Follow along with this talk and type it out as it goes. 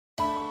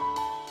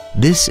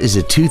This is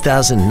a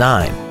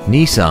 2009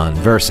 Nissan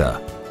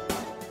Versa.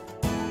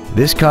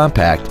 This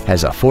compact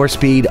has a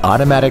 4-speed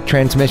automatic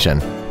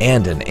transmission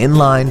and an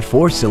inline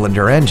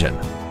 4-cylinder engine.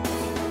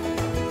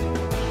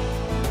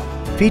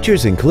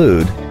 Features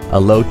include a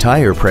low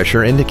tire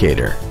pressure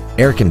indicator,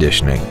 air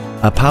conditioning,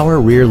 a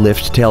power rear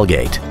lift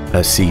tailgate,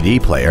 a CD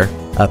player,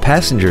 a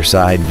passenger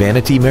side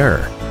vanity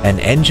mirror, an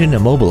engine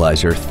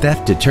immobilizer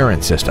theft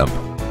deterrent system,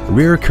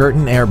 rear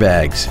curtain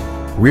airbags,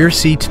 rear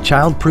seat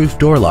child-proof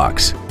door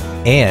locks,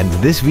 and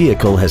this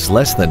vehicle has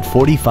less than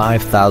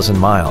 45,000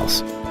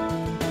 miles.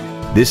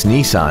 This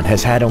Nissan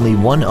has had only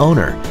one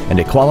owner and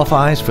it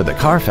qualifies for the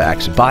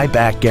Carfax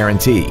buyback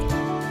guarantee.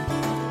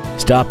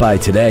 Stop by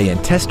today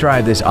and test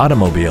drive this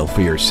automobile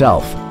for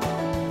yourself.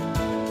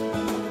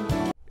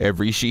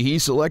 Every Sheehy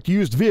Select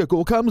used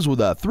vehicle comes with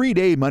a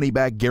 3-day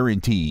money-back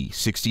guarantee,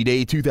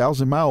 60-day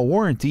 2,000-mile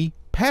warranty,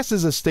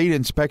 passes a state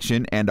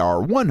inspection and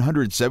our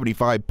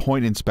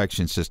 175-point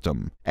inspection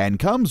system, and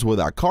comes with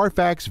a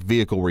Carfax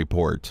vehicle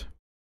report.